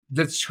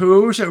the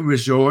tools and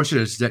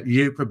resources that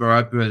you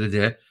provide,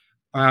 Bernadette,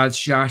 are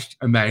just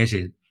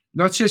amazing.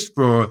 Not just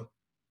for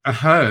a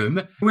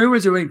home. We were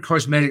doing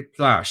Cosmetic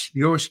Plus,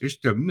 your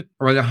system,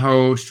 on the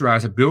whole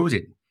strata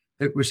building.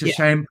 It was the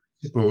same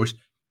principles,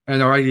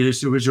 and I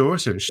used the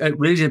resources. It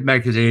really did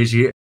make it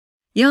easy.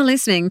 You're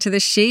listening to the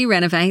She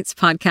Renovates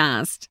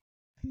podcast.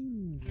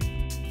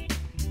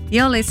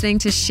 You're listening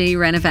to She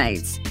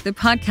Renovates, the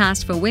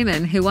podcast for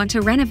women who want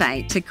to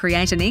renovate to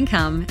create an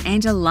income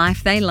and a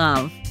life they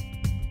love.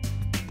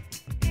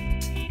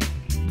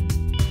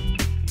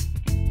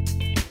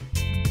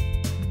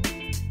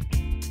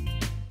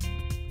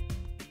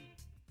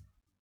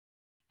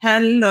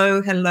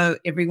 Hello,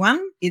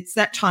 everyone. It's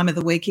that time of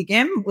the week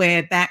again.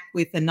 We're back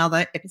with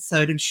another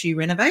episode of She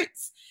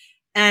Renovates.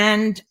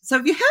 And so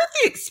have you heard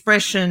the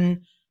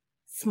expression,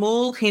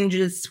 small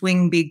hinges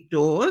swing big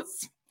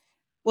doors?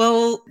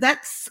 Well,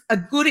 that's a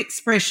good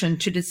expression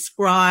to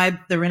describe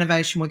the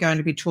renovation we're going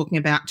to be talking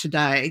about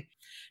today.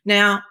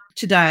 Now,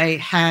 today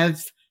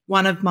have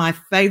one of my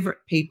favourite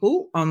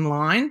people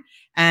online,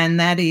 and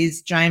that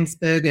is James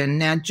Bergen.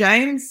 Now,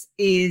 James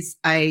is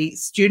a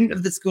student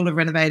of the School of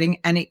Renovating,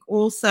 and he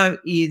also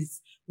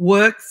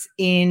works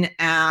in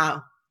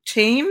our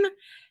team,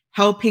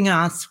 helping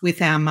us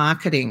with our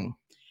marketing.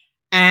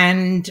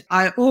 And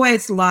I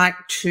always like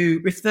to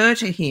refer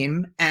to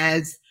him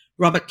as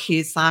Robert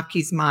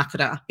Kiyosaki's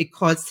marketer,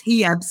 because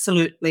he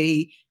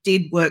absolutely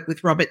did work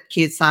with Robert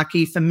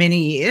Kiyosaki for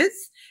many years.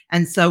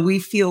 And so we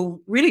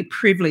feel really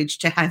privileged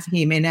to have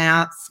him in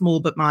our small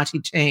but mighty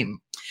team.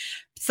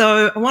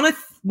 So I want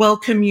to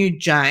welcome you,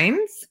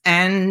 James.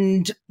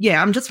 And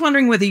I'm just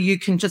wondering whether you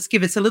can just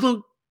give us a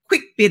little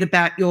quick bit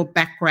about your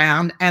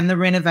background and the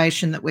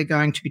renovation that we're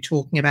going to be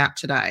talking about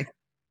today.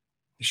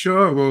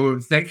 Sure. Well,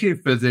 thank you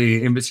for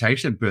the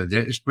invitation,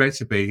 Bernadette. It's great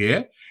to be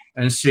here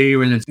and see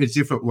you in a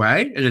different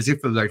way, in a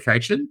different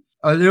location.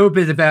 A little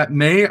bit about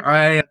me.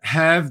 I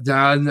have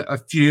done a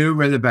few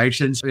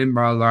renovations in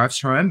my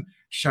lifetime.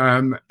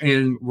 One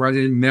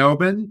in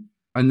Melbourne,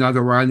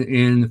 another one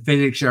in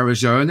Phoenix,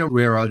 Arizona,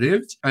 where I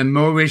lived. And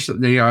more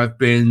recently, I've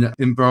been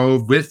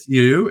involved with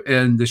you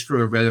in the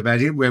School of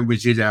Renovating when we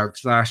did our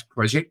class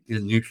project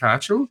in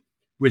Newcastle,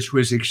 which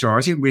was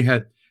exciting. We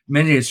had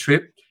many a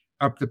trip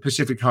up the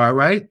Pacific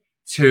Highway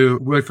to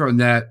work on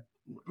that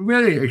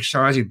really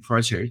exciting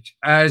project.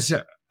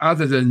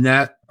 Other than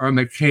that, I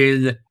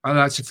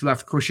like to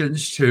fluff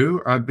cushions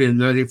too. I've been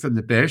learning from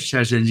the best,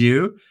 as in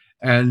you.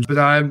 But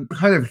I'm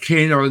kind of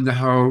keen on the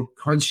whole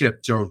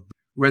concept of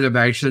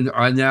renovation.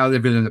 I now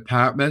live in an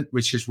apartment,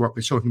 which is what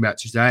we're talking about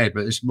today,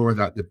 but it's more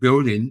like the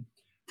building.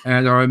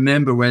 And I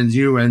remember when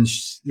you and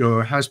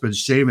your husband,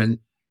 Stephen,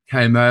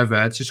 came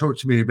over to talk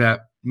to me about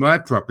my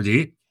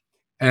property.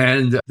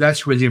 And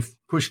that's when you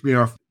pushed me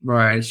off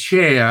my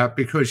chair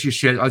because you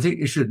said, I think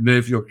you should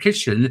move your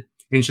kitchen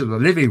into the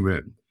living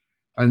room.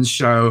 And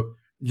so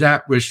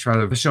that was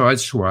kind of a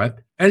sideswipe.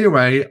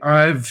 Anyway,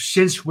 I've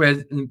since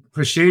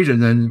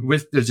proceeded and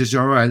with the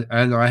design,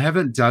 and I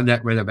haven't done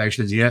that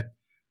renovation yet,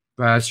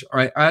 but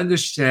I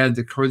understand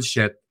the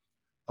concept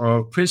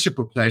of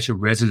principal place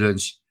of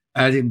residence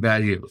adding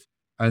value.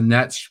 And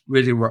that's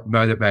really what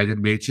motivated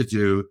me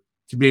to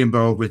be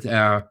involved with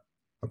our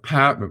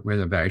apartment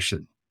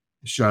renovation.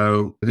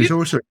 So there's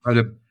also kind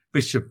of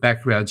bits of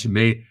background to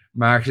me,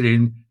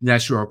 marketing,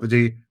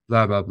 naturopathy,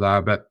 blah, blah, blah.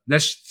 But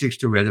let's stick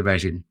to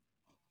renovating.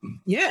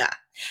 Yeah.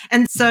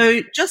 And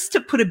so just to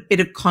put a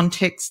bit of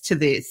context to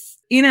this,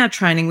 in our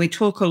training, we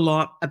talk a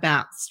lot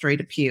about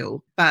street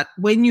appeal. But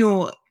when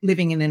you're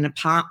living in an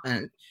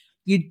apartment,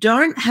 you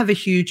don't have a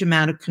huge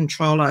amount of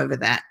control over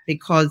that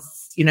because,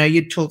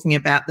 you're talking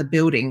about the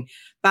building.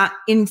 But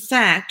in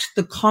fact,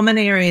 the common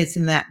areas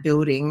in that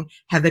building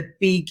have a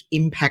big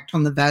impact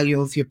on the value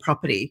of your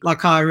property.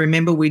 Like I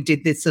remember we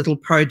did this little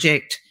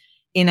project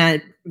in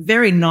a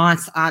very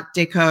nice Art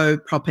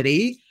Deco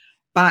property,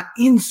 but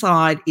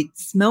inside it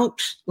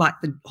smelt like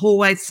the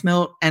hallway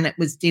smelt and it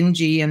was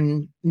dingy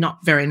and not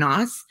very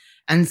nice.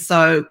 And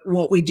so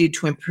what we did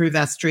to improve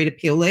our street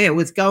appeal there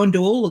was go into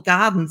all the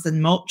gardens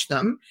and mulch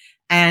them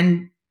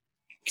and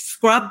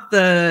scrub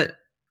the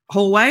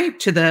hallway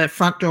to the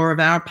front door of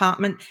our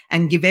apartment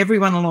and give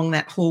everyone along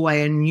that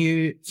hallway a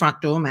new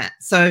front door mat.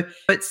 So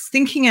it's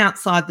thinking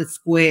outside the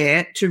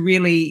square to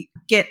really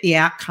get the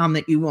outcome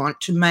that you want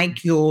to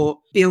make your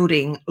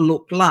building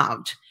look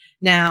loved.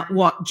 Now,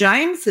 what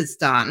James has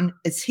done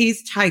is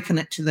he's taken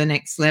it to the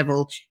next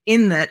level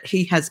in that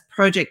he has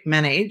project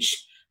managed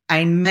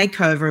a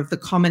makeover of the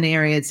common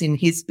areas in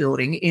his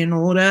building in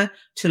order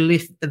to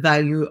lift the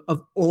value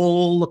of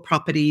all the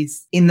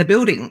properties in the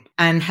building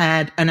and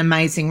had an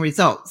amazing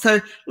result.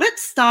 So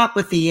let's start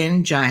with the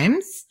end,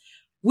 James.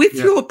 With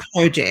your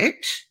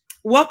project,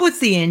 what was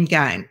the end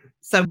game?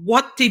 So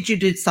what did you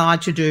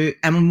decide to do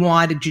and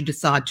why did you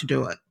decide to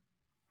do it?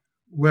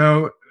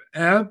 Well,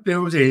 our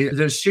building,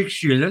 there's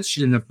 6 units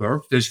in the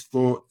block. There's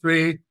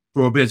 3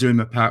 4-bedroom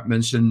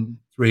apartments and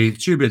 3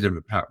 2-bedroom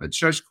apartments.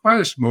 So it's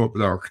quite a small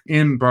block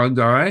in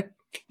Bondi,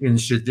 in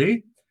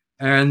Sydney.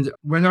 And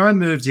when I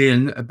moved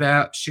in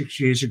about 6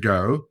 years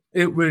ago,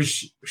 it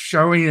was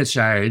showing its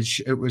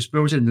age. It was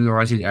built in the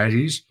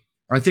 1980s.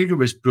 I think it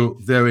was built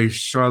very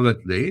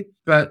solidly,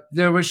 but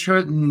there were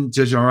certain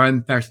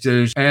design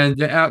factors, and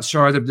the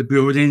outside of the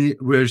building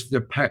was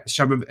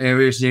some of the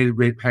areas needed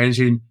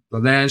repainting. The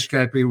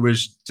landscaping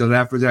was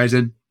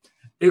dilapidated.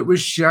 It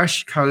was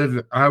just kind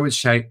of, I would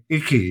say,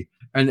 icky.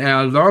 And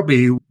our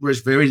lobby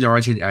was very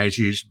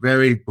 1980s,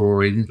 very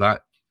boring,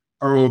 like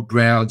old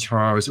brown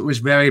tiles. It was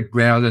very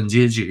brown and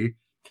dingy.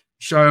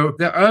 So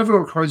the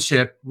overall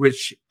concept,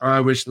 which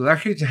I was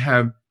lucky to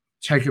have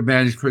take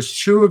advantage, because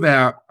two of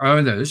our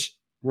owners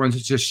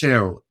wanted to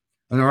sell.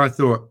 And I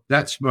thought,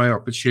 that's my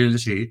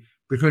opportunity,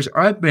 because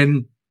I've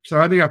been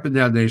climbing up and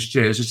down these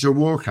stairs. It's a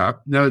walk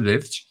up, no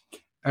lift.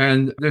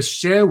 And the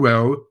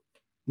stairwell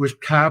was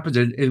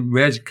carpeted in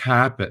red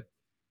carpet,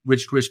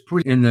 which was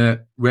put in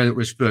when it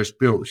was first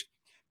built.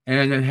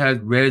 And it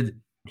had red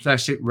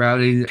plastic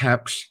railing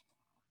caps.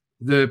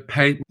 The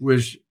paint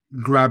was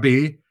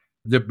grubby.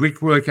 The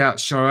brickwork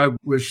outside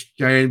was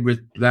stained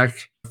with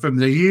black from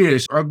the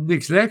years of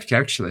neglect,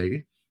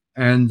 actually.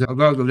 And a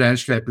lot of the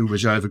landscaping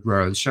was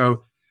overgrown.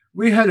 So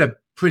we had a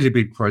pretty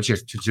big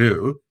project to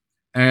do.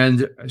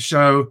 And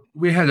so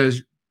we had a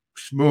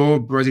small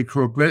body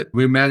corporate.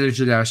 We managed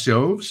it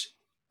ourselves.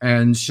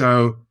 And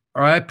so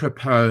I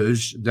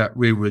proposed that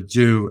we would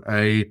do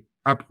a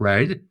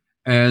upgrade.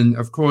 And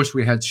of course,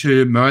 we had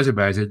two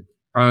motivated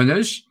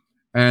owners,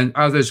 and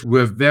others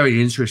were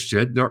very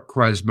interested, not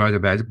quite as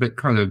motivated, but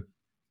kind of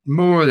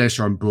more or less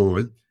on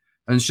board.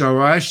 And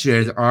so I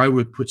said I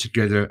would put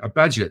together a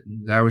budget.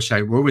 They would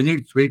say, well, we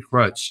need 3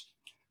 quotes.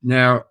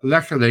 Now,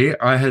 luckily,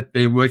 I had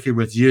been working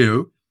with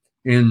you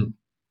in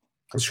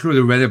the School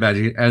of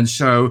Renovating, and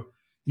so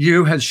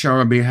you had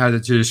shown me how to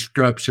do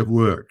scopes of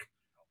work.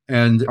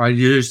 And I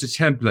used the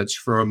templates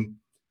from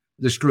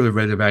the School of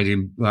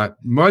Renovating, like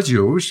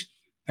modules,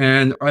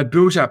 and I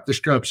built up the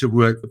scopes of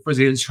work for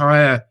the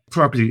entire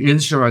property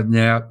inside and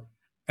out.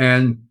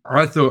 And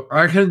I thought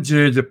I can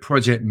do the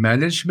project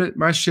management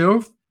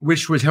myself,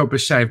 which would help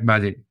us save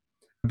money,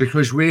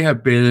 because we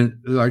have been,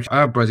 like,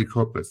 our body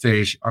corporate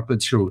fees up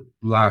until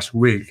last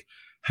week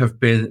have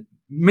been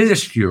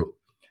minuscule,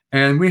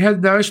 and we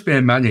had no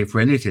spare money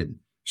for anything.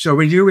 So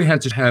we knew we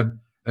had to have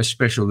a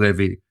special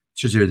levy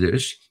to do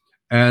this.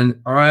 And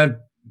I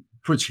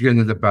put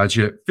together the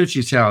budget,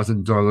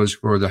 $50,000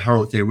 for the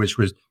whole thing, which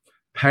was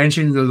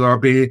painting the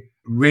lobby,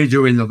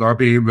 redoing the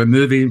lobby,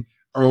 removing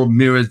old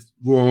mirrored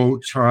wall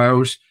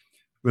tiles,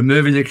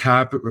 removing the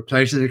carpet,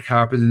 replacing the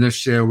carpet in the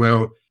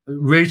stairwell,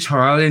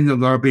 retiling the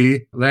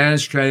lobby,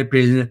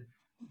 landscaping,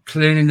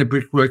 cleaning the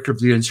brickwork of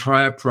the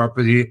entire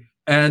property,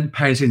 and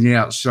painting the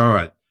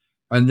outside.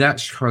 And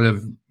that's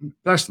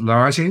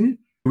lighting.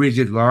 We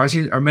did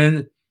lighting. I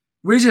mean,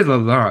 we did a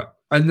lot.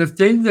 And the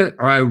thing that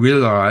I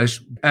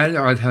realized, and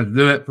I had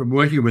learned from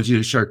working with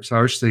you so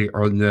closely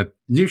on the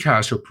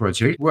Newcastle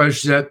project,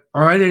 was that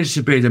I needed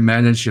to be the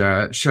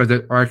manager so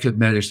that I could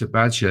manage the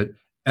budget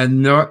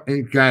and not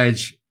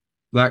engage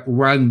like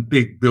one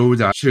big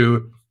builder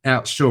to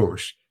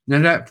outsource.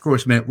 Now, that, of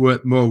course, meant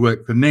more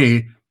work for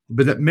me,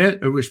 but it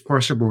meant it was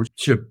possible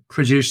to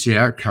produce the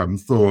outcome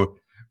for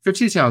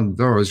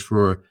 $50,000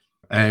 for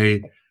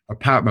a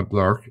apartment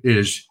block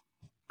is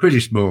pretty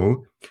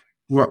small.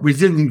 What we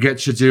didn't get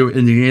to do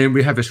in the end,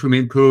 we have a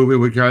swimming pool. We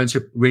were going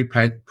to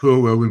repaint the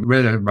pool where we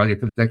ran out of money,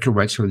 but that could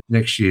wait till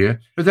next year.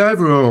 But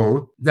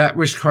overall, that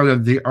was kind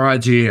of the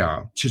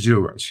idea to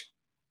do it.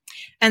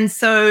 And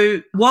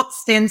so what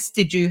sense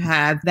did you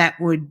have that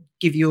would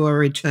give you a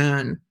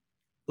return?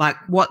 Like,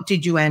 what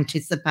did you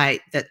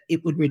anticipate that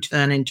it would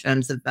return in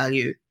terms of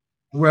value?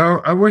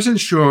 Well, I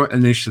wasn't sure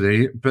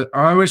initially, but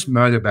I was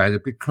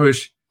motivated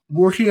because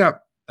walking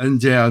up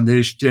and down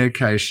this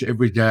staircase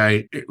every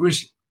day, it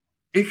was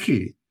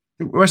icky.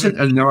 It wasn't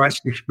a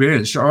nice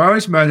experience. So I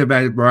was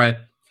motivated by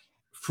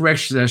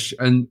freshness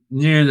and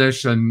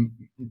newness and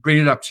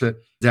bringing it up to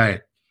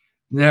date.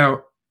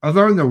 Now,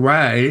 along the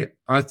way,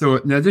 I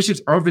thought, now this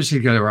is obviously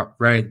going to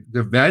upgrade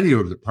the value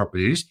of the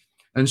properties.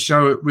 And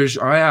so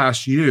I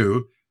asked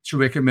you to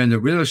recommend a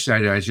real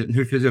estate agent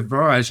who could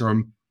advise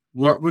on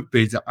what would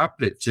be the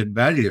uplift in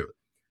value.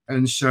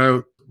 And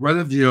so one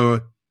of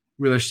your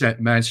real estate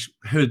mates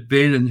who'd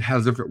been and had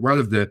a look at one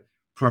of the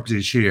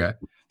properties here,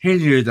 he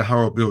knew the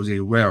whole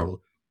building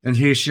well. And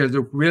he said,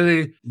 look,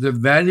 really, the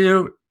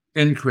value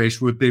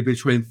increase would be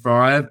between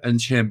 5 and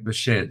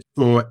 10%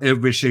 for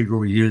every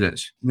single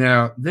unit.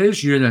 Now,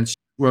 these units,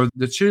 well,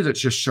 the two that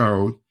just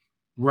sold,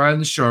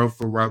 one sold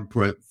for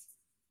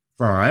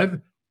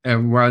 1.5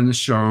 and one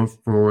sold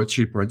for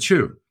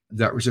 2.2.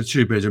 That was a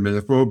 2-bedroom and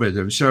a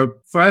 4-bedroom. So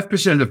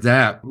 5% of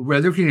that, we're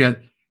looking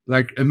at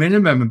like a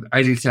minimum of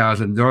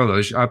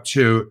 $80,000 up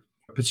to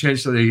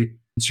potentially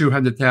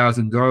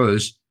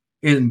 $200,000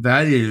 in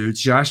value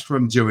just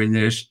from doing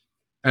this.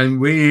 And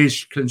we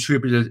each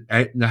contributed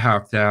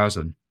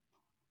 $8,500.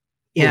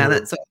 Yeah,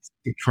 that's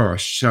the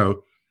cost.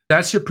 So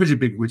that's a pretty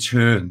big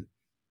return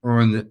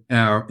on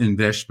our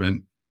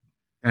investment.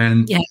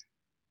 And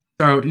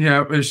so,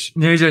 it was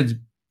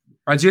needed.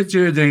 I did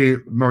do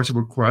the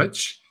multiple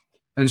quotes,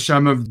 and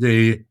some of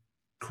the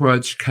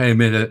quotes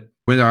came in it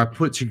when I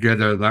put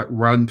together like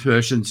one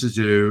person to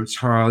do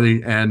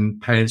tiling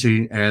and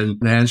painting and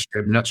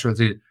landscape and that sort of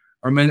thing.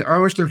 I mean, I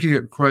was looking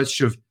at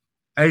quotes of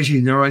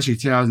 $80,000,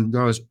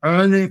 $90,000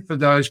 only for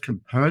those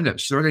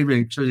components, not even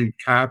including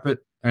carpet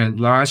and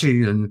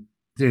lighting and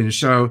things.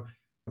 So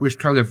it was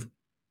kind of,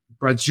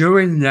 by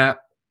doing that,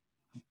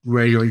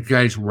 where you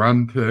engage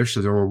one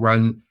person or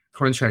one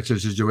contractor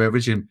to do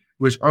everything,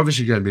 was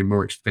obviously going to be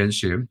more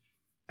expensive.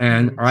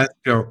 And I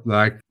felt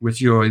like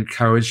with your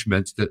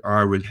encouragement that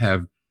I would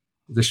have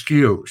the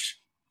skills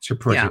to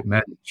project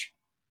manage.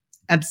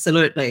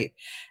 Absolutely.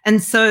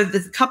 And so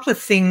there's a couple of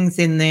things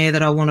in there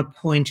that I want to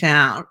point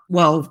out.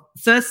 Well,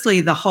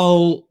 firstly,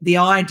 the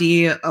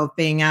idea of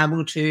being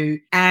able to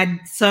add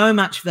so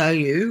much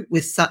value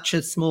with such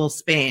a small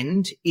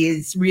spend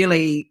is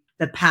really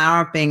the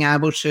power of being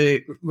able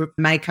to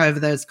make over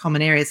those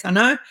common areas. I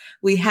know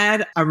we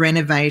had a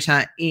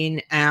renovator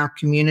in our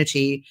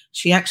community.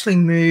 She actually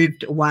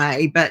moved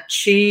away, but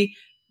she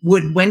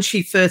would, when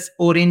she first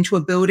bought into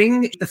a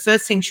building, the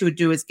first thing she would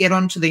do is get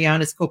onto the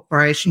owners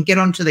corporation, get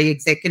onto the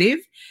executive,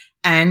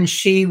 and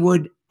she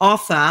would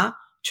offer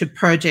to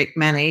project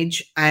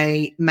manage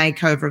a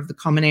makeover of the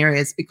common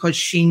areas because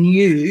she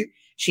knew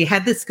she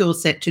had the skill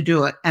set to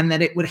do it and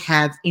that it would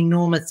have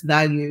enormous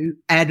value,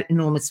 add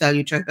enormous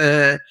value to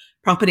her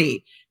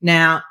property.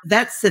 Now,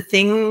 that's the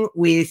thing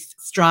with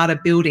strata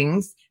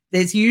buildings.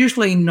 There's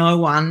usually no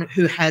one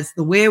who has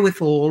the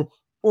wherewithal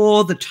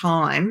or the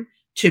time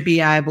to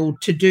be able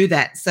to do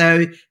that.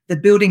 So the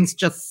buildings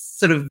just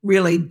sort of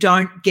really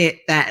don't get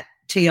that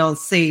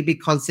TLC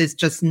because there's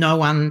just no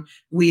one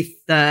with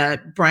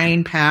the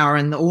brain power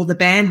and all the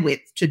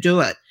bandwidth to do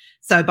it.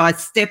 So by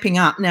stepping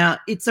up, now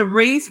it's a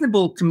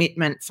reasonable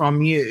commitment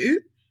from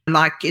you.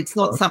 Like, it's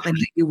not something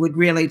that you would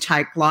really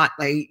take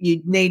lightly.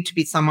 You need to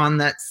be someone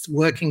that's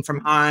working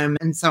from home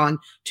and so on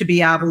to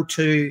be able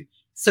to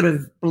sort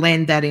of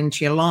blend that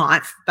into your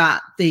life.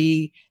 But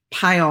the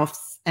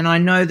payoffs, and I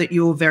know that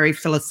you're very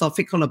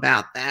philosophical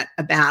about that,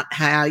 about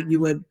how you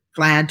were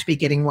glad to be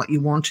getting what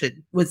you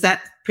wanted. Was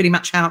that pretty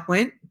much how it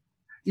went?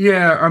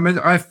 Yeah, I mean,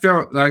 I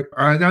felt like,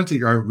 I don't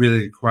think I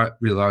really quite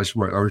realised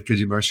what I was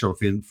getting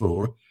myself in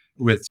for,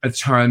 with at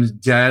times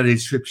daily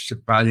trips to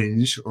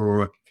Bunnings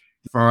or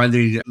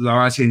finding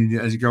lighting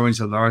and going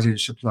to lighting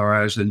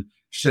suppliers and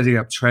setting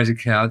up trade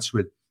accounts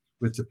with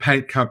the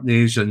paint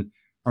companies. And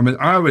I mean,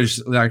 I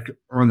was like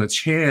on a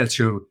chair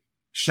to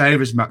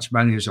save as much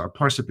money as I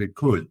possibly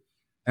could.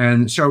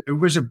 And so it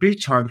was a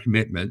big time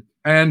commitment.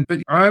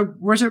 But I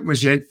wasn't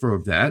resentful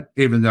of that,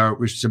 even though it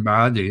was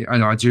demanding.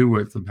 And I do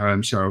work from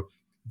home, so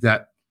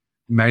that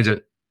made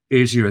it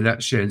easier in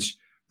that sense.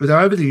 But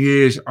over the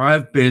years,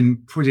 I've been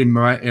putting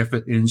my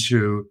effort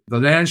into the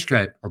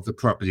landscape of the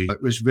property.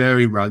 It was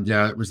very run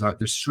down. It was like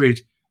the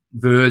street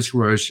verge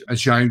was a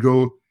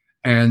jungle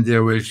and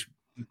there was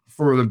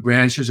fallen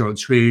branches on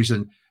trees.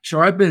 And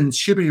so I've been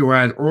chipping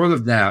away at all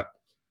of that,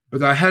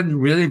 but I hadn't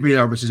really been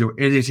able to do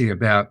anything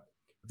about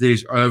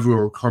these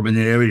overall common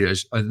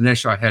areas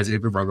unless I had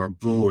everyone on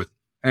board.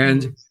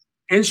 And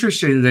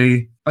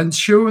interestingly,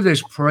 until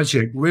this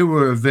project, we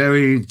were a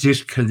very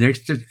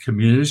disconnected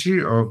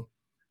community of,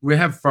 we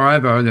have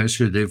 5 owners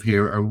who live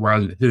here and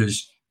 1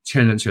 who's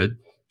tenanted.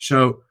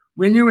 So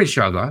we knew each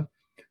other,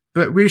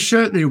 but we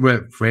certainly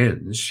weren't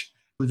friends.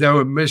 They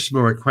were much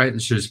more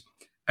acquaintances.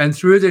 And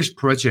through this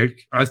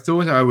project, I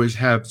thought I would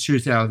have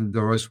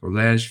 $2,000 for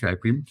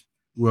landscaping.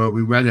 Well,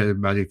 we ran out of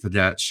money for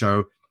that.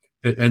 So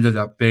it ended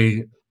up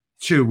being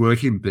 2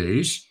 working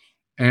bees.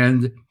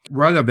 And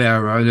one of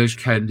our owners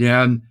came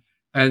down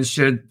and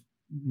said,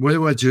 what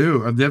do I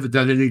do? I've never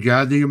done any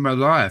gardening in my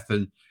life.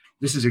 And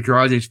this is a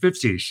guy in his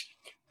 50s.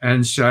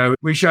 And so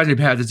we showed him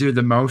how to do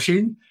the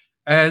mulching.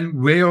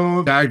 And we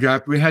all dug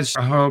up. We had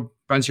a whole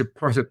bunch of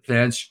potted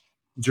plants,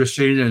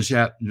 dracaenas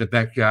out in the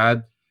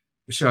backyard.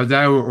 So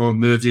they were all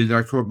moved in.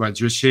 I call it my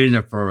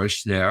dracaena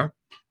forest now.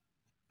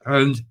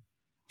 And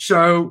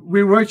so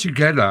we worked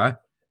together,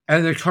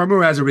 and the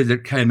camaraderie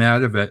that came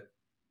out of it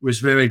was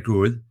very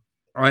good.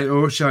 I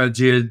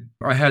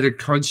had a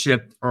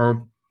concept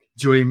of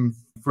doing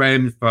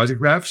framed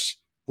photographs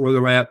all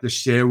the way up the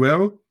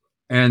stairwell.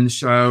 And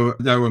so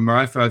they were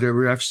my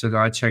photographs that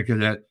I'd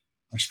taken at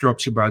a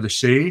structure by the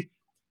sea.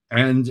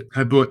 And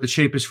I bought the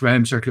cheapest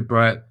frames I could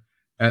buy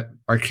at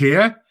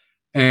IKEA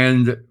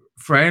and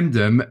framed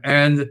them.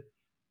 And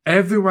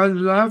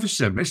everyone loves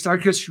them. It's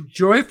like it's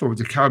joyful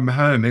to come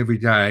home every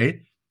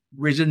day.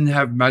 We didn't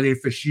have money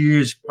for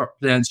huge pot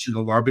plants in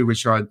the lobby,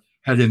 which I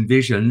had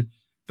envisioned.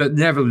 But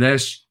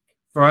nevertheless,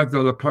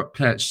 $5 pot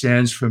plant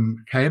stands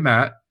from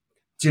Kmart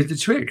did the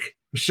trick.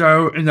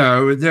 So,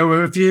 there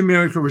were a few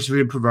miracles of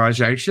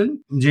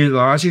improvisation. New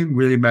lighting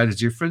really made a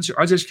difference.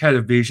 I just had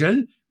a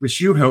vision, which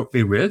you helped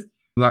me with.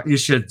 Like you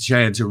said,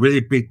 James, a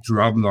really big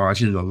drum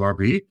light in the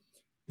lobby.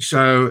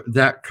 So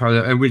that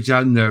and we've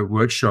done the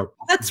workshop.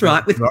 That's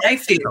right, with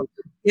Mayfield.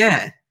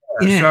 Yeah.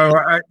 So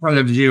I kind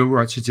of knew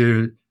what to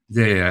do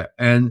there.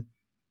 And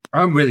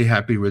I'm really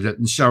happy with it.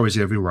 And so is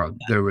everyone.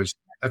 There was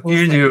a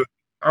few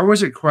I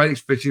wasn't quite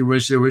expecting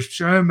there was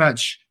so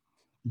much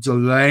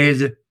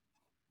delayed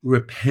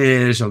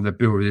repairs on the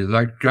building,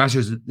 like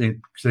gutters that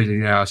need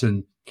cleaning out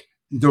and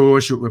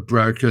doors that were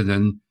broken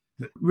and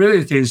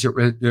really things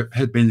that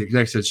had been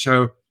neglected.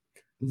 So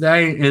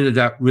they ended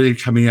up really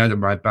coming out of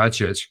my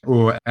budget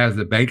or out of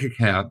the bank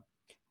account,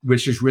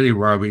 which is really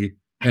why we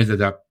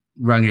ended up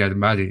running out of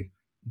money.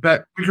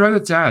 But we got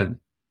it done.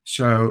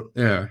 So,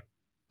 yeah.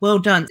 Well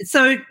done.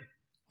 So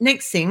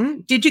next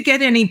thing, did you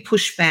get any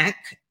pushback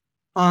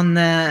on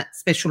the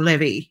special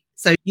levy?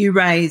 So you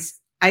raised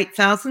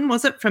 8,000,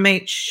 was it, from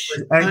each?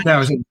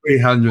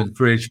 8,300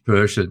 for each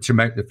person to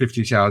make the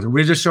 50,000.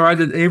 We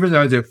decided, even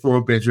though the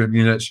 4-bedroom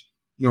units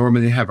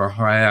normally have a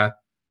higher,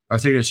 I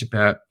think it's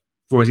about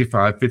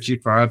 45,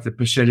 55, the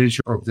percentage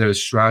of the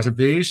strata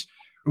fees,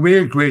 we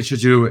agreed to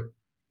do it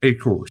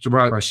equal,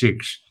 divide by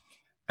 6.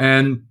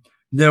 And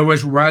there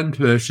was one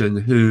person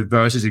who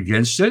voted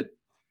against it,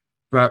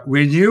 but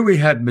we knew we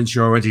had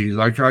majority.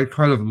 Like, I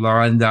kind of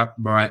lined up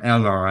my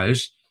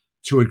allies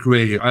to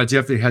agree. I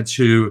definitely had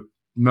 2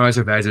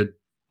 motivated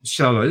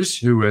sellers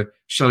who were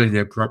selling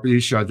their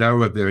property, so they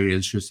were very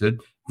interested.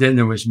 Then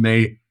there was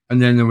me,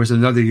 and then there was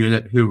another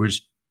unit who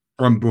was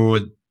on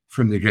board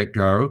from the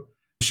get-go.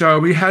 So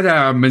we had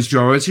our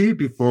majority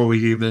before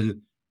we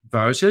even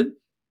voted.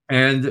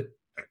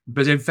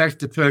 But in fact,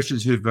 the person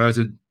who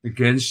voted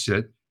against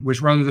it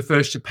was one of the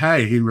first to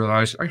pay. He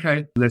realized,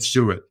 okay, let's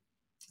do it.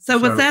 So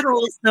was that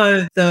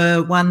also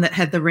the one that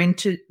had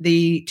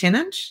the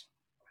tenant?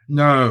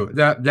 No,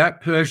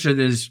 that person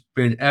has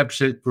been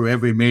absent for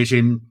every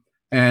meeting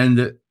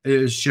and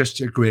is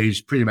just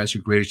pretty much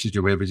agrees to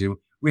do everything.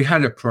 We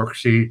had a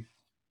proxy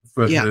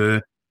for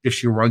her if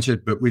she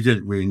wanted, but we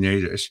didn't really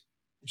need it.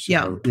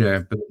 So,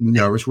 but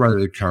no, it's one of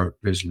the current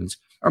residents.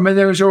 I mean,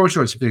 there was all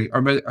sorts of things.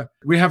 I mean,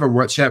 we have a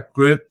WhatsApp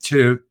group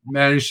to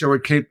manage, so we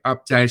keep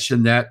updates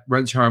on that.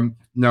 One time,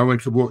 no one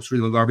could walk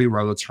through the lobby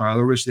while the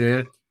tiler was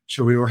there,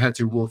 so we all had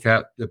to walk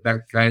out the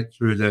back gate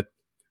through the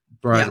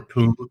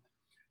pool,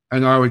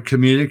 and I would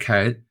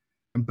communicate.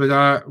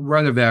 But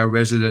one of our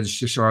residents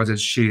decided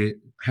she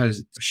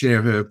has to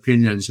share her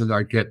opinions, and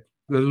I get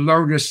the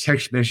longest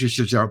text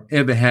messages I've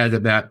ever had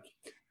about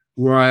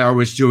why I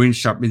was doing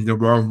something the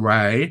wrong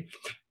way.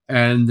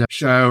 And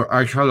so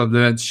I kind of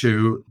learned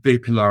to be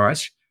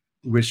polite,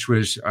 which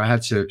was I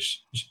had to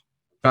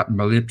button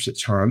my lips at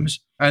times.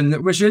 And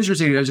it was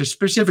interesting, as a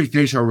specific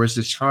detail was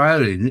the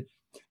tiling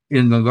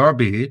in the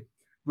lobby,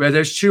 where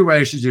there's 2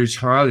 ways to do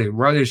tiling.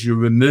 One is you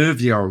remove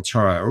the old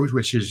tiles,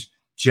 which is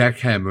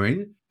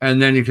jackhammering,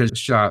 and then you can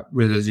start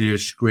with a new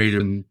screed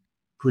and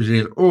put it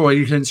in, or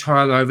you can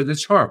tile over the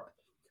top.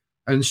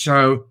 And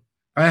so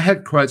I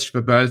had quotes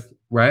for both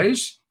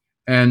ways.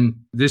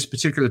 And this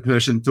particular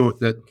person thought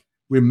that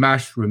we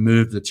must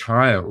remove the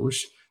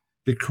tiles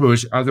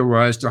because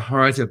otherwise the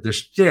height of the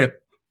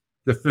step,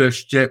 the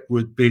first step,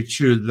 would be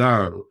too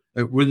low.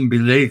 It wouldn't be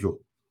legal.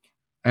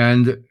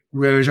 And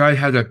whereas I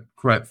had a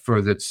quote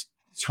for the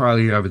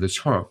tiling over the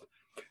top,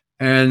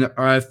 and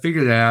I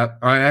figured out,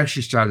 I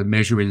actually started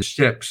measuring the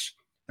steps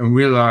and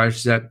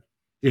realized that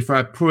if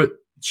I put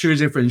 2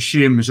 different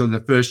shims on the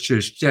first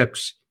 2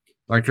 steps,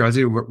 like I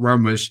think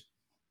one was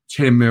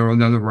 10 mil,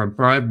 another one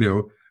 5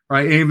 mil,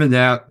 I evened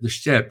out the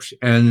steps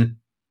and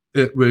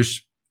it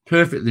was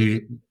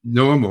perfectly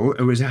normal.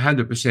 It was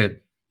 100%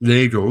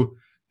 legal.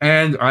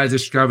 And I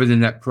discovered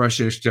in that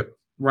process that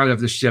one of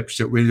the steps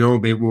that we'd all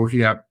be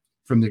walking up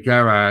from the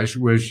garage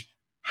was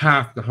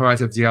half the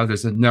height of the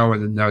others and no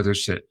one had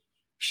noticed it.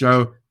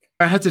 So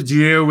I had to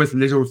deal with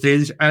little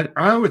things and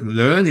I was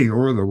learning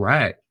all the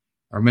way.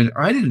 I mean,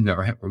 I didn't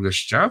know all this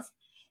stuff.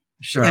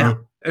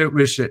 So it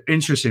was an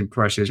interesting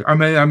process. I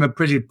mean, I'm a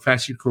pretty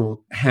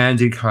practical,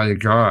 handy kind of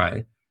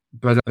guy,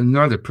 but I'm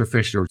not a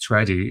professional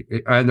tradie.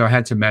 And I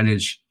had to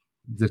manage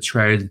the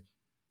trade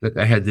that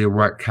they had their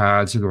white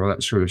cards and all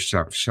that sort of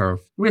stuff. So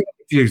we had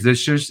a few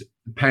glitches.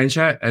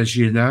 Painter, as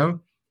you know,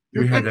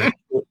 we had a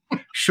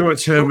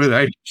short-term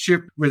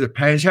relationship with a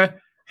painter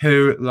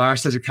who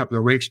lasted a couple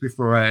of weeks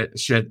before I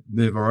said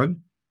move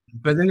on.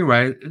 But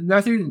anyway,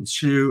 nothing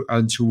too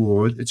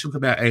untoward. It took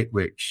about 8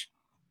 weeks.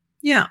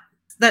 Yeah,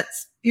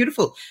 that's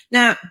beautiful.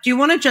 Now, do you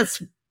want to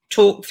just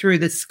talk through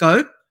the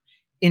scope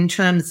in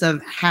terms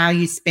of how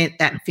you spent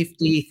that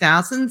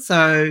 50,000?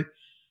 So,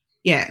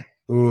 yeah.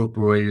 Oh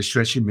boy, you're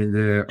stretching me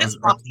there. Just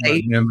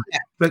roughly.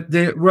 But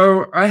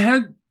I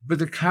had with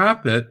the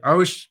carpet, I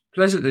was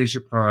pleasantly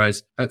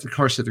surprised at the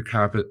cost of the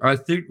carpet. I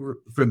think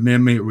from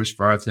memory it was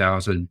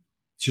 5,000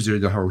 to do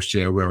the whole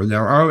stairwell.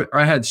 Now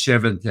I had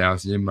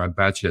 7,000 in my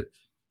budget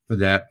for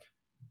that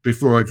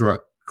before I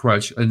got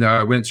quotes, and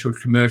I went to a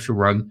commercial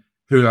one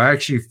who I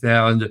actually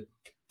found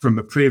from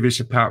a previous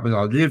apartment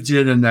I lived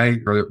in, and they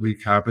got it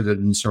recarpeted,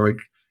 and so I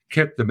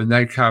kept them, and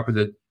they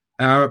carpeted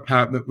our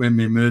apartment when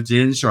we moved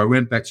in. So I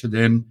went back to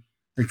them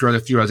and got a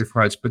few other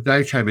quotes, but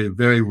they came in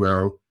very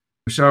well.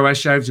 So I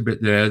saved a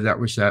bit there. That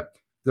was that.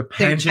 The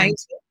painting.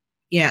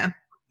 Yeah.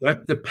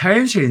 The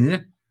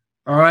painting,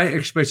 I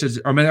expected,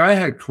 I mean, I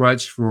had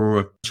quotes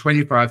for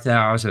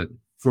 25,000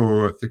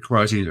 for the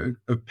quoting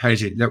of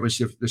painting. That was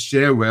the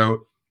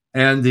stairwell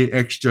and the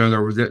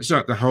external. It's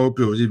not the whole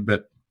building,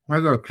 but quite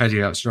a lot of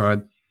painting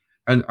outside.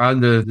 and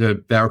under the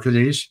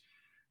balconies.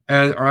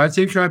 And I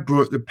think I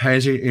brought the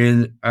painting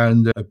in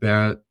under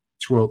about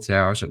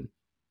 12,000.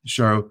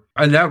 So,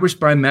 and that was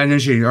by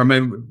managing. I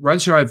mean,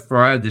 once I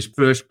fired this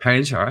first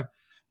painter,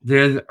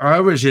 then I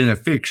was in a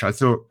fix. I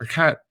thought, I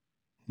can't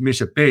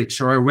miss a beat.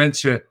 So I went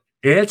to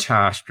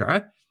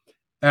Airtasker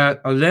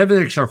at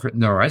 11 o'clock at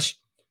night.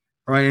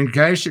 I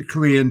engaged a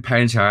Korean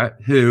painter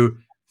who,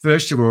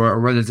 first of all, I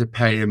wanted to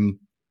pay him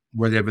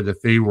whatever the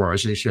fee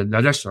was. And he said,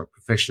 no, that's not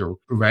professional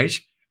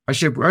rate. I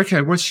said, well,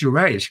 okay, what's your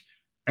rate?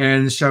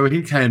 And so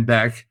he came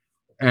back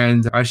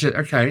and I said,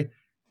 okay,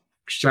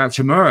 start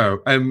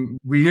tomorrow. And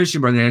we used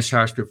him on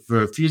Airtasker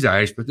for a few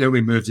days, but then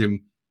we moved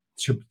him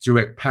to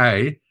direct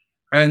pay.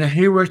 And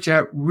he worked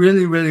out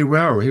really, really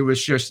well. He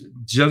was just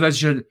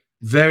diligent,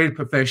 very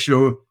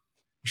professional.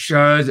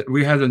 Showed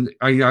we had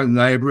a young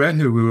labourer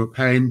who we were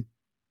paying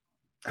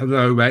a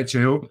low rate to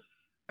help.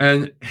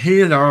 And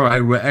he and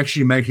I were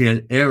actually making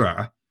an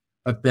error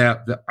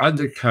about the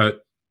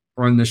undercoat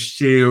on the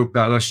steel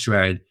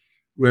balustrade,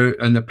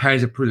 and the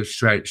painter put it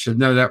straight. So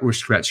no, that will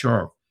scratch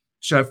off.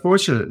 So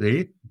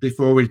fortunately,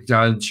 before we'd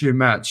done too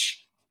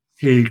much,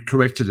 he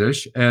corrected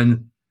us,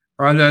 and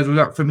I learned a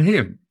lot from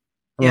him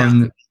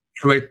on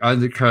correct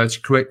undercoats,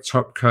 correct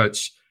top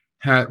coats.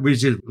 We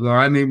did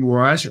liming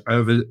wires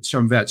over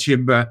some of our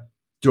timber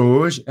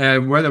doors,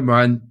 and one of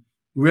mine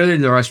really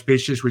nice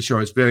pictures, which I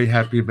was very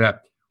happy about,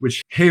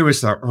 which he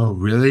was like, oh,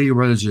 really? You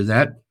want to do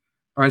that?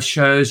 I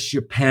chose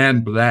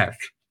Japan black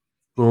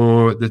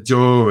for the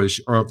doors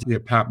of the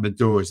apartment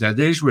doors. Now,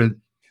 these were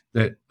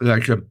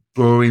like a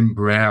boring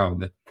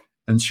brown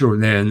until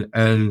then,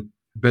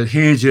 but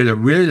he did a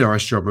really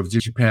nice job of the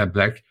Japan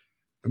black,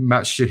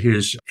 much to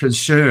his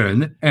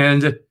concern,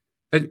 and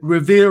it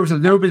reveals a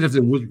little bit of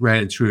the wood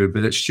grain through,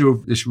 but it's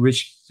still this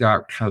rich,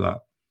 dark colour.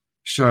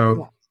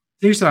 So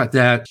things like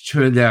that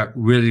turned out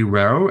really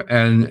well,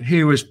 and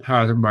he was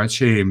part of my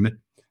team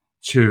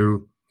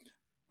to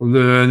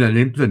learn and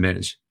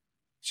implement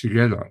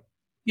together.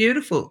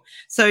 Beautiful.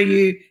 So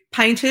you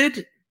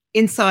painted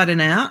inside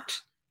and out,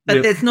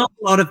 but there's not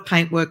a lot of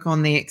paintwork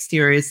on the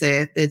exteriors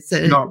there.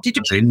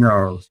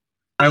 No.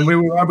 And we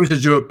were able to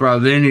do it by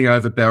leaning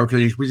over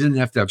balconies. We didn't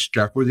have to have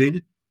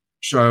scaffolding.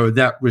 So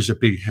that was a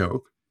big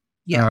help.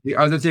 Yeah. The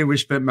other thing we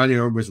spent money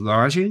on was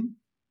lighting.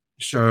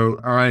 So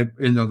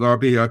in the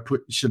lobby, I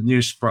put some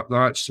new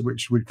spotlights,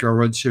 which would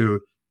go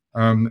into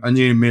a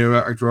new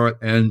mirror I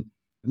got, and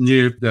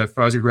the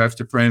photograph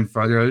to frame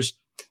photos.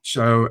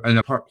 So, and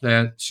a pot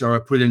plant. So I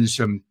put in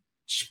some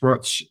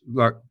spots,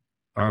 like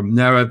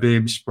narrow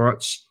beam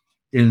spots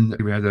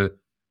we had a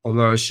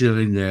low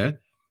ceiling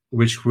there,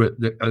 which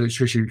the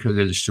electrician could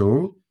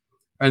install.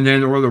 And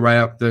then all the way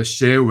up the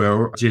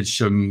stairwell, I did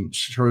some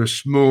sort of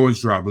small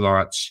drum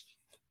lights,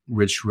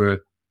 which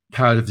were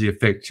part of the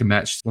effect to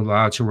match the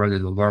larger one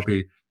in the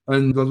lobby.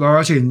 And the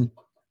lighting,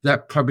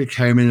 that probably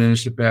came in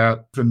as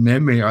about, from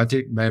memory, I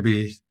think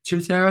maybe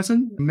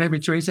 2,000, maybe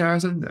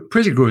 3,000.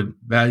 Pretty good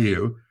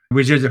value.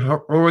 We did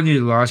all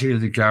new lighting in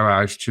the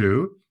garage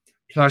too.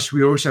 Plus,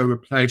 we also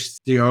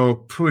replaced the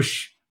old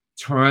push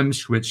time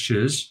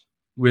switches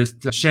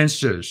with the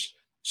sensors.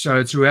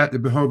 So throughout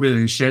the whole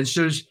building,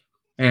 sensors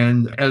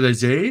and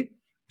LED.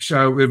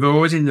 So we've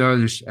already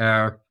noticed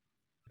our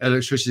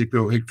electricity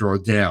bill had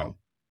gone down.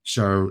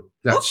 So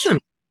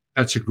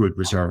that's a good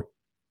result.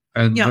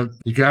 And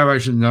the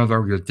garage is no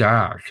longer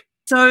dark.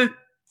 So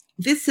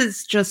this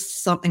is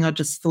just something I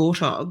just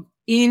thought of.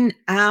 In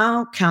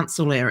our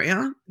council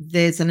area,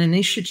 there's an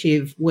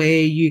initiative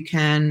where you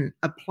can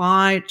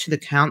apply to the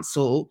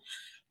council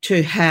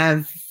to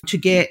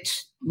get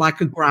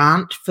like a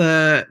grant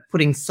for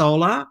putting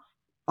solar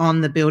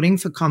on the building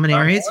for common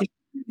areas.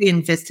 You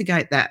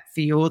investigate that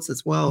for yours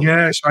as well.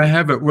 Yes, I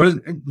have it. Well,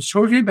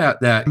 talking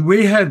about that,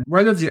 we had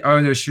one of the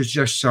owners who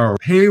just sold.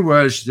 He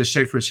was the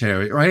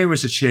secretary, or he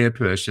was the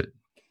chairperson,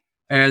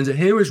 and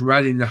he was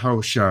running the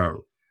whole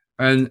show.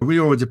 And we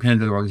all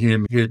depended on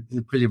him. He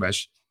pretty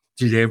much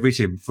did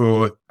everything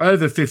for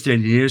over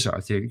 15 years, I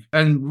think.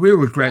 And we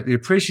were greatly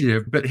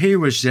appreciative, but he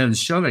was then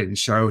selling,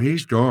 so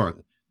he's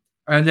gone.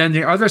 And then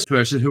the other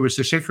person who was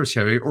the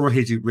secretary, or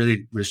he didn't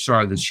really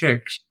sign the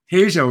checks,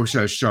 he's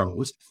also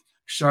sold.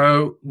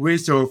 So we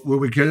thought, well,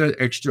 we get an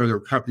external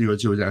company or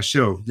do it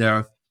ourselves.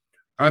 Now,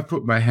 I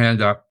put my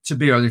hand up to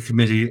be on the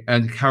committee,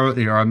 and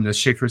currently I'm the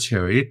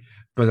secretary,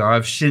 but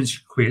I've since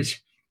quit,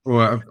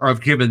 or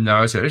I've given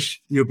notice.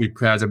 You'll be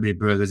proud of me,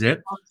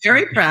 Bernadette. I'm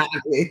very proud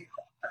of you.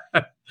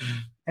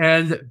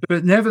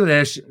 But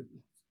nevertheless,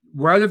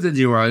 one of the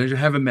new owners, I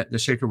haven't met the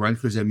second one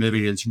because they're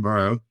moving in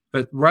tomorrow,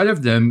 but one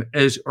of them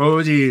is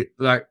already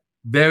like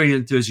very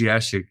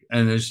enthusiastic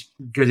and is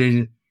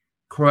getting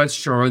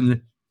quite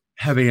on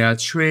having our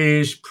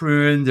trees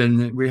pruned,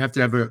 and we have to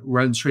have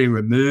one tree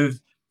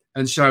removed.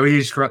 And so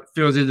he's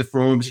filled in the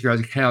forms to go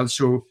to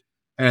council,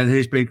 and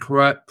he's been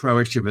quite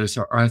proactive. And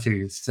so I think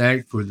it's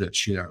thankful that,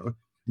 And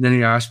then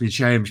he asked me,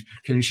 James,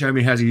 can you show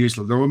me how to use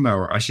the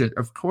lawnmower? I said,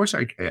 of course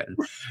I can.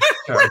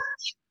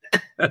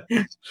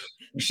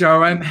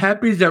 So I'm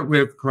happy that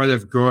we've kind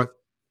of got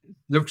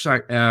looks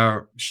like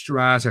our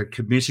strata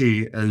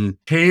committee and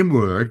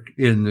teamwork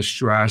in the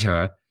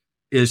strata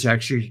is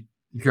actually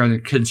going to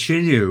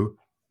continue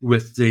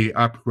with the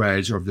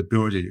upgrades of the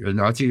building.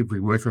 And I think if we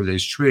work on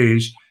these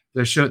trees,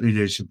 they certainly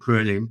need some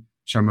pruning,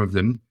 some of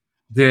them.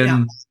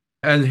 Then,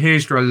 and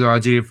he's got an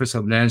idea for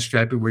some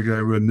landscaping. We're going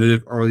to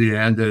remove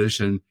oleanders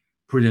and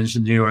put in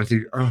some new. I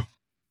think, oh,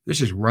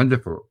 this is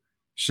wonderful.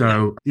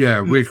 So,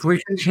 we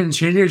can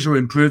continue to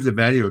improve the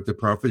value of the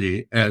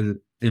property and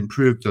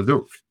improve the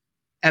look.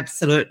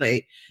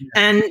 Absolutely.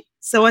 And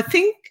so I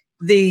think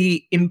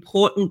the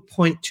important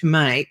point to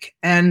make,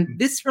 and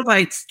this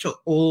relates to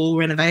all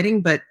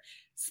renovating, but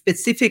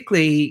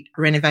specifically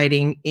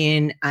renovating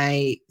in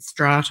a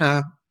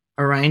strata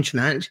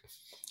arrangement,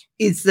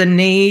 is the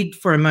need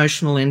for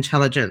emotional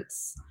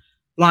intelligence.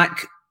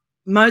 Like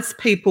most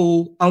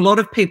people, a lot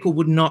of people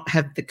would not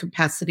have the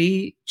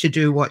capacity to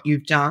do what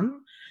you've done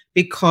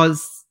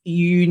because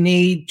you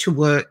need to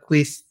work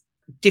with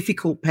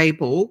difficult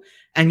people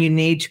and you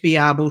need to be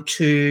able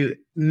to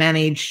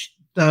manage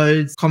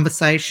those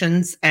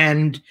conversations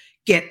and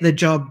get the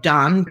job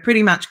done,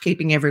 pretty much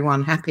keeping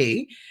everyone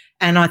happy.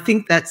 And I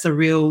think that's a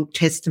real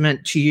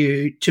testament to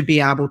you to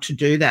be able to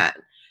do that.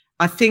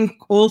 I think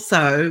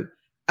also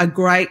a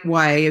great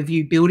way of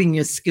you building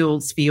your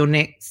skills for your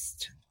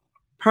next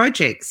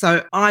project.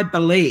 So I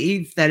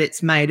believe that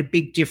it's made a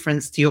big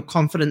difference to your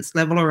confidence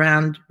level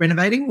around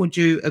renovating. Would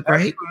you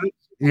agree?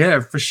 Yeah,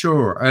 for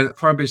sure. I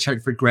probably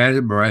take for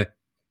granted my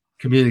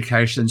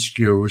communication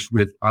skills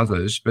with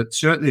others, but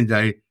certainly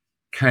they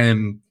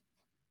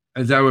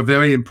were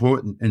very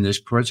important in this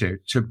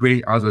project to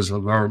bring others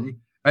along.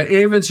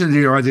 Even to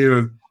the idea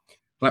of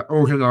like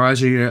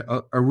organising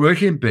a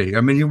working bee.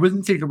 I mean, you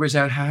wouldn't think it was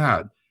that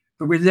hard,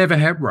 but we never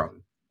had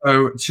one.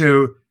 So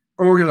to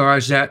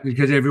organise that and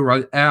get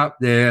everyone out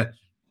there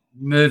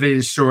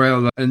moving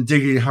soil and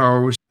digging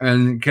holes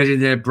and getting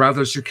their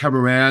brothers to come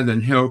around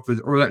and help with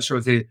all that sort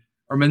of thing.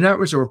 I mean, that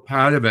was all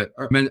part of it.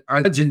 I mean,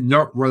 I did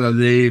not want to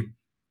leave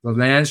the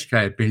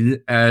landscaping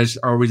as,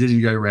 we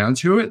didn't get around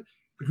to it,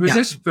 because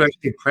that's first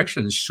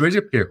impression, street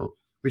appeal,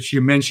 which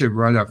you mentioned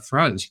right up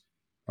front.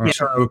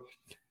 So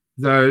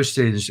those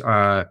things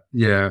are,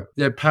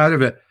 they're part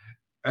of it.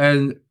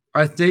 And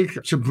I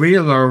think to bring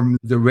along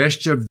the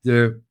rest of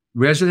the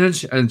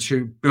residents and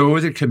to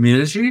build a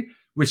community,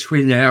 which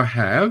we now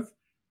have.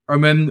 I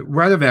mean,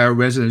 one of our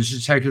residents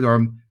has taken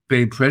on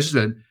being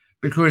president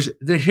because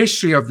the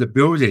history of the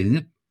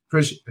building,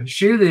 because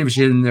she lives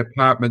in the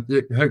apartment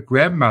that her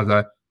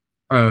grandmother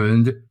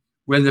owned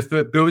when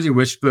the building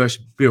was first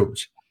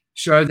built.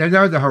 So they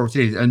know the whole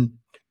thing. And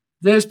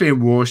there's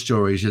been war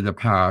stories in the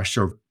past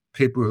of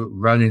people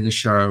running the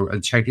show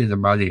and taking the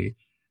money.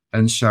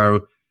 And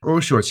so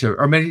all sorts of,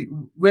 I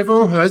mean, we've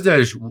all heard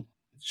those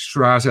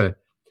strata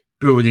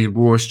building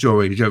war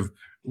stories of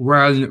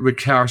one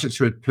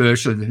recalcitrant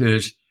person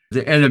who's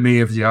the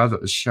enemy of the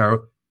others.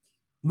 So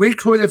we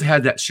could have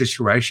had that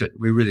situation.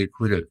 We really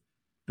could have.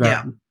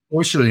 But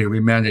fortunately,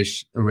 we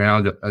managed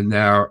around it, and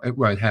now it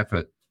won't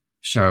happen.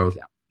 So,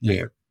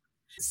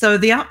 So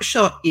the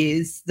upshot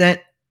is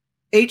that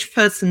each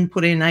person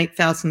put in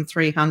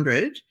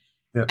 8,300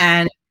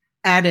 and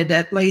added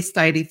at least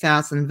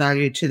 80,000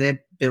 value to their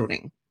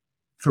building.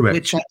 Correct.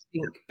 Which I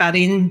think, but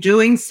in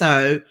doing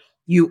so,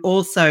 you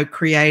also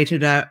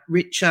created a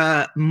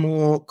richer,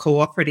 more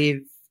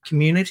cooperative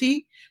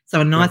community.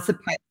 So a nicer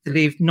place to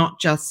live, not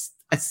just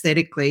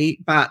aesthetically,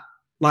 but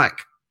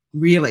like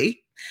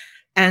really.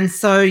 And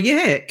so,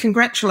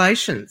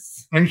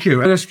 congratulations. Thank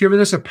you. And it's given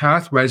us a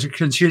pathway to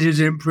continued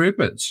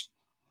improvements.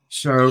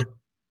 So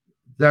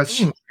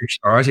that's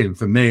exciting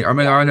for me. I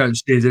mean, I don't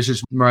see this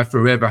as my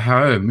forever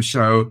home.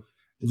 So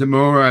the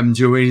more I'm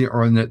doing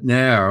on it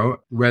now,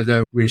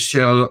 whether we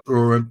sell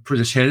or put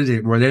a tenant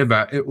in,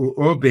 whatever, it will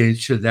all be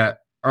to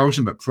that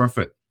ultimate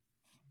profit.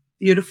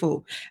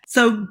 Beautiful.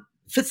 So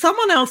for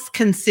someone else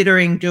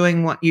considering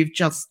doing what you've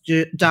just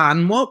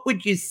done, what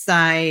would you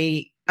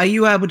say? Are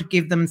you able to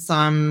give them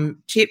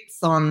some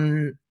tips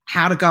on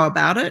how to go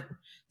about it?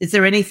 Is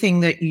there anything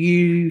that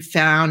you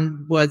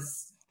found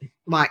was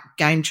like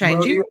game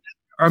changing? Well,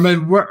 I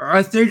mean,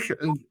 I think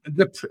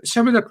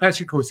some of the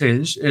practical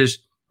things is,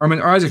 I mean,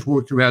 I just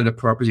walked around the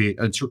property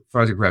and took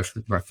photographs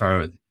with my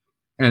phone.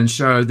 And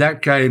so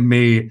that gave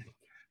me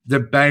the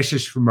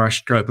basis for my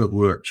scope of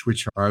works,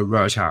 which I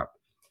wrote up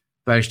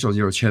based on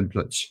your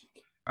templates.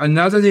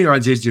 Another thing I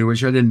did do,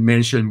 which I didn't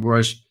mention,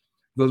 was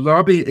the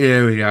lobby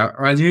area.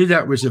 I knew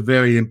that was a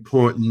very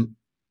important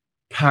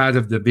part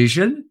of the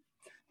vision,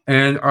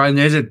 and I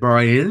needed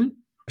buy-in.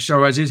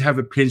 So I did have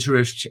a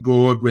Pinterest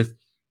board with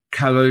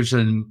colours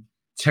and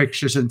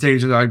textures and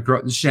things that I'd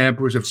gotten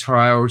samples of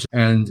tiles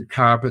and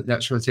carpet,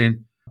 that sort of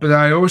thing. But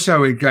I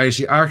also engaged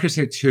the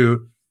architect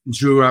who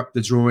drew up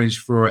the drawings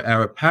for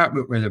our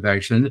apartment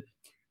renovation.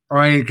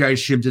 I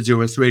engaged him to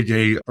do a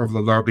 3D of the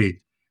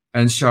lobby.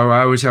 And so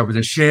I was able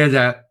to share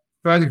that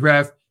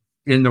photograph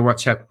in the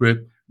WhatsApp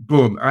group.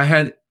 Boom. I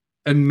had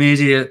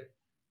immediate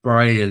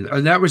buy-in.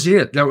 And that was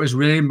it. That was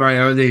really my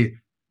only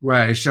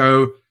way.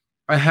 So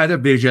I had a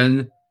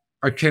vision.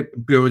 I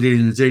kept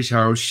building the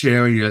details,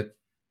 sharing it.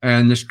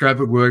 and the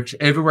scrapper works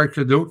everywhere I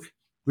could look.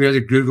 We had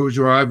a Google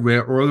Drive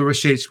where all the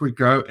receipts would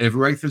go,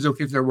 everywhere I could look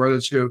if they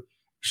wanted to.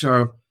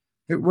 So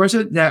it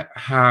wasn't that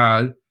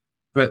hard,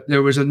 but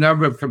there was a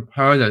number of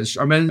components.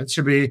 I mean,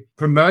 to be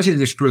promoting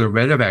the School of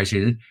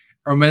Renovating,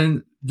 I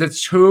mean, the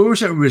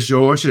tools and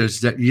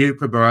resources that you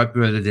provide,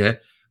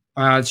 Bernadette,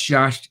 are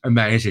just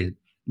amazing.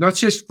 Not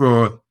just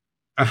for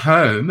a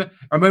home.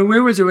 I mean, we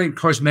were doing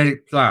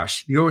Cosmetic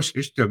Plus, your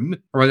system,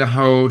 or the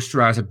whole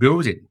strata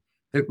building.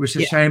 It was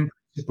the same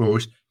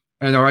principles,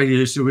 and I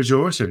used the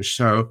resources.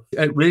 So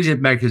it really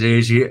did make it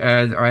easy,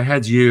 and I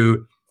had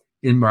you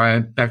in my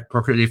back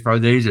pocket if I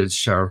needed.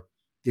 So,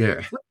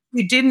 yeah.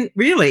 You didn't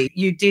really.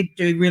 You did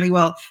do really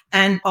well.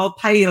 And I'll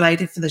pay you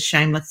later for the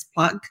shameless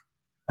plug.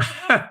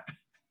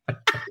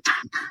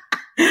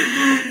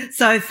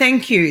 So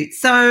thank you.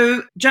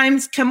 So,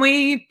 James, can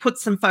we put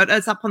some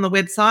photos up on the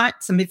website,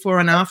 some before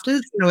and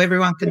afters, so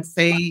everyone can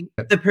see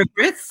the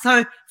progress?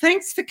 So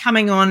thanks for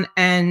coming on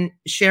and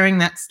sharing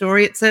that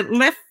story. It's a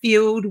left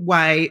field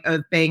way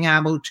of being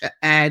able to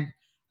add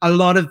a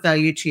lot of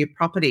value to your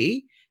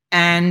property.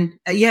 And,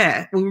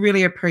 we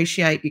really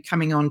appreciate you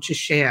coming on to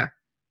share.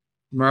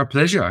 My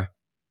pleasure.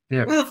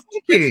 Yeah. Well,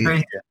 thank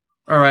you.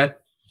 All right.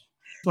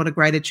 What a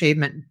great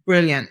achievement.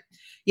 Brilliant.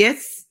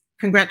 Yes.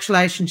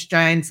 Congratulations,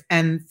 James,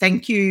 and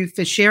thank you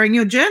for sharing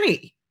your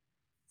journey.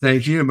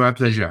 Thank you. My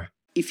pleasure.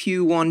 If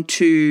you want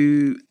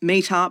to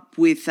meet up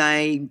with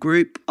a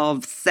group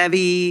of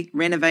savvy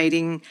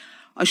renovating,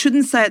 I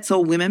shouldn't say it's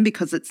all women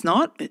because it's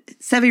not,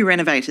 savvy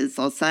renovators,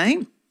 I'll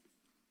say,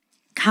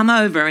 come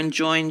over and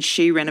join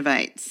She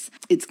Renovates.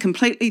 It's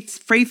completely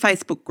free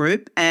Facebook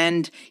group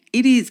and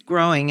it is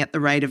growing at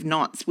the rate of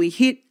knots. We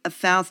hit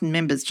 1,000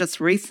 members just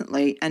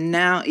recently and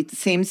now it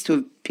seems to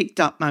have picked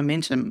up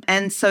momentum.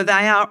 And so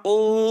they are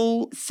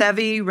all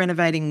savvy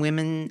renovating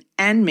women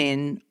and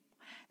men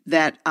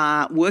that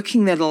are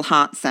working their little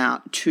hearts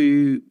out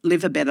to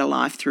live a better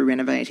life through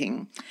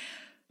renovating.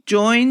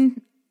 Join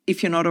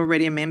if you're not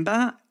already a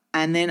member,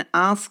 and then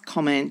ask,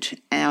 comment,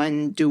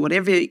 and do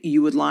whatever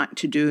you would like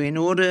to do in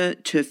order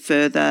to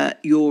further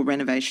your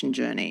renovation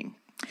journey.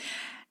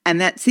 And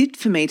that's it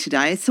for me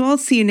today. So I'll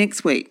see you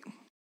next week.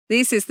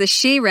 This is the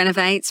She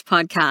Renovates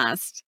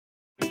podcast.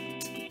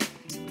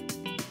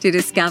 To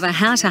discover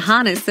how to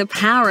harness the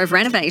power of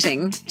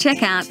renovating,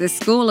 check out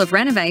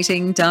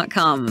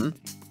theschoolofrenovating.com.